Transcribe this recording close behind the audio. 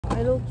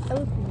I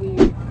look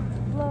weird.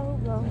 Blow,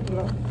 blow,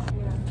 blow.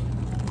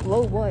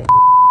 Blow what?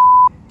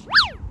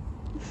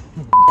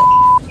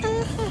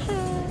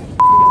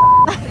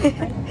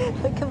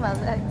 Look at my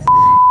legs.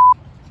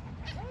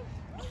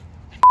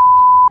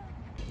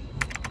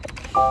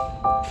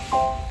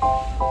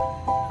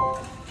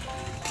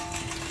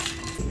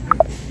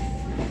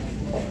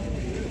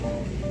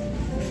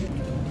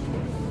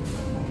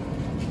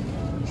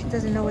 She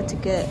doesn't know what to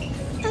get.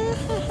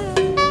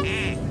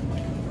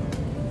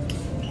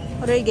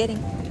 What are you getting?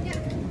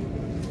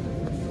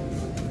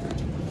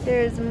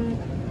 There's,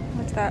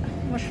 what's that?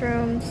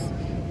 Mushrooms,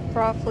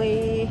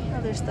 broccoli,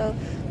 other stuff.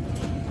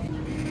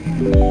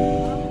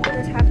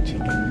 There's half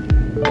chicken.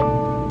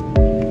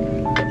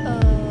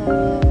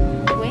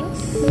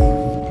 Wings.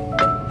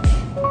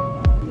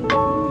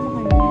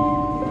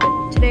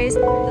 Today's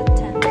the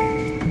 10th.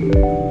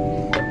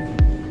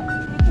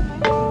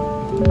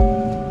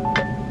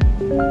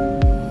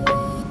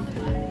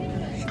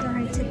 She's on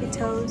her tippy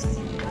toes.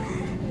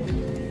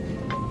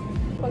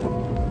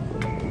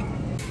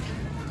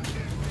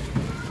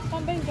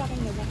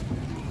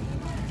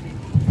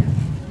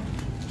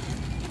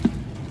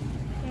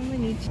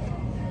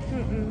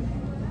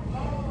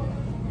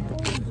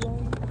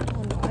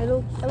 I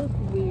look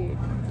weird.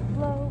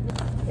 Blow.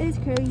 It's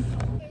crazy.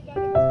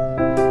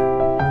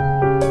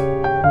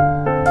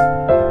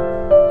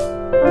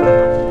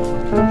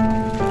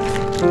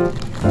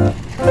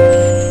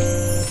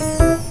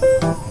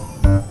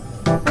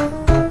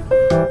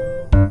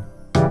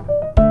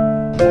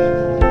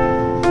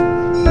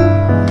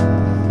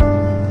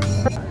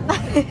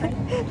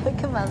 Look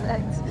at my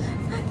legs.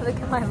 Look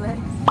at my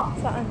legs.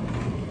 Saan?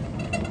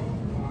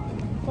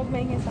 Huwag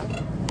maingay saan.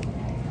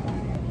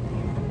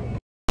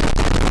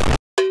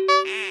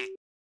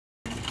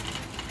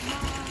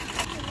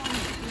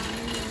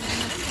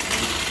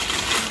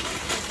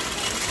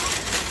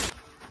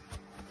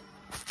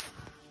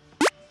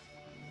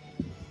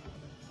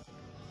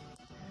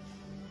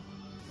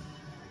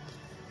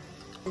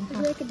 Would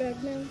you like a bag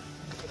now?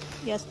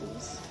 Yes,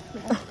 please.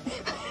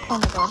 Oh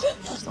my gosh.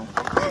 Just don't.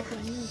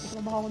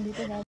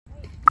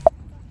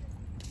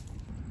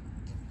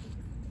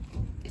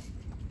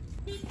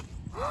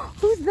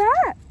 Who's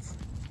that?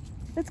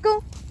 Let's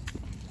go.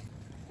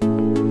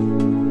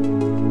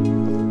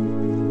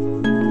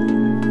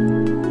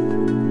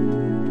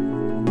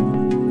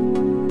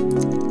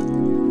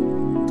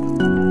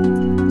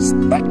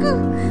 Sticker.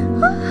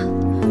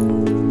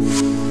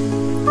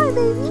 Hi,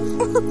 baby.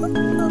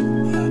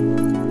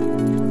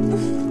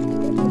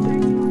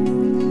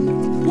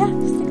 Yeah,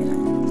 stick it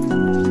on.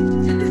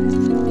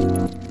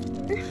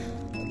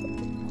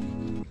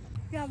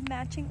 We have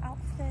matching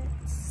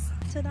outfits.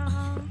 Ta-da!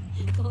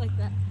 Go like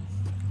that.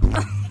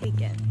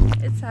 Weekend.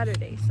 It's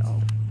Saturday,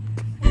 so.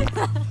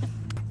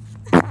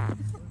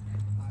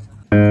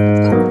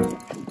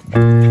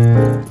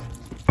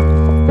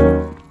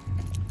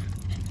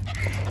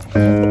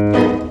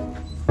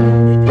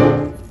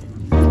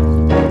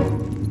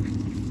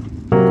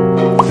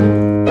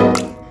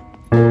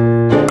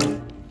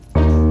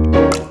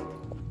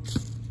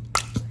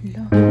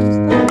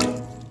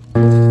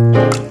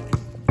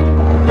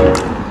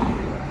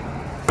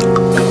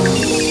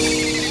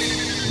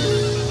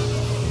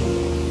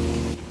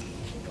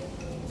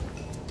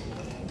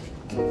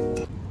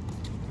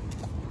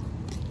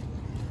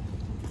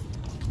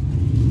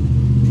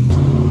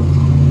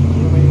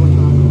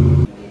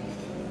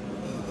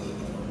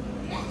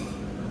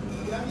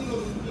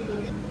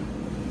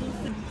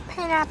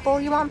 Pineapple.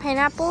 You want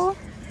pineapple?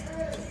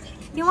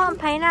 You want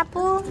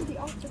pineapple?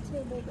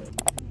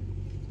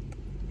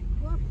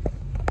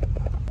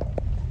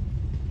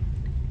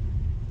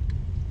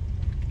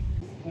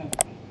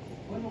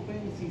 Final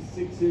Fantasy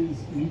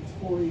VI's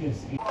notorious.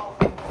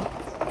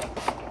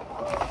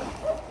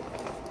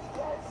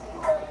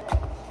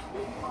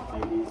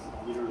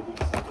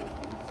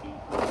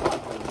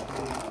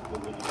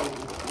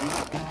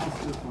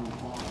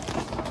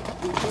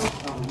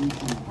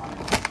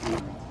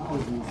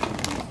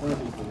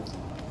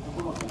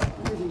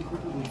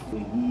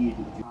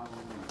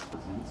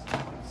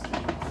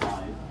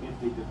 If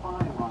they defy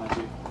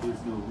logic,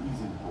 there's no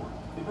reason for it.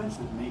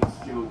 Eventually it makes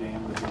Joe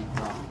Dam the big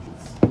problem.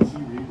 She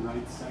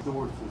rewrites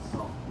sorts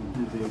herself in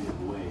innovative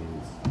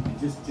ways and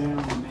just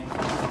generally makes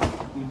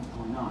herself in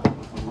or not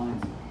with the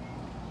lines of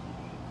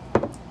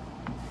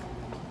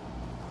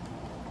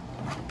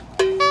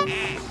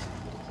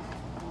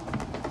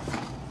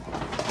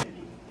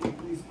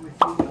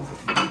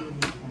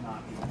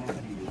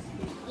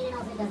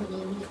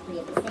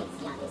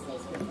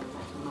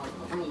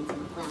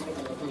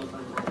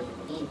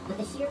but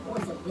the sheer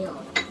force of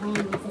will,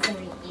 planning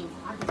necessary, and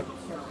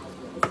architectural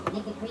ideas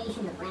make the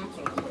creation of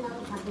Rapture, even though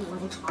the company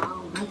wasn't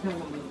all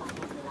micromanaged by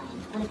Mr. Ryan,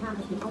 an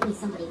accomplishment only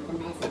somebody with a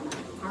massive amount of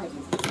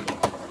intelligence can do.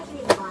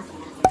 Actually, the boss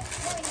announced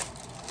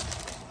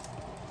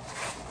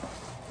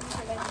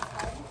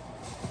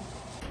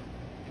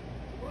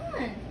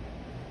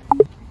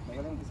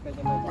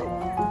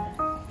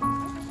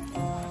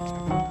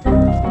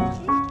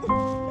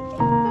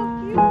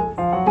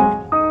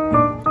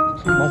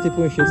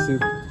Multiple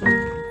shihtzu.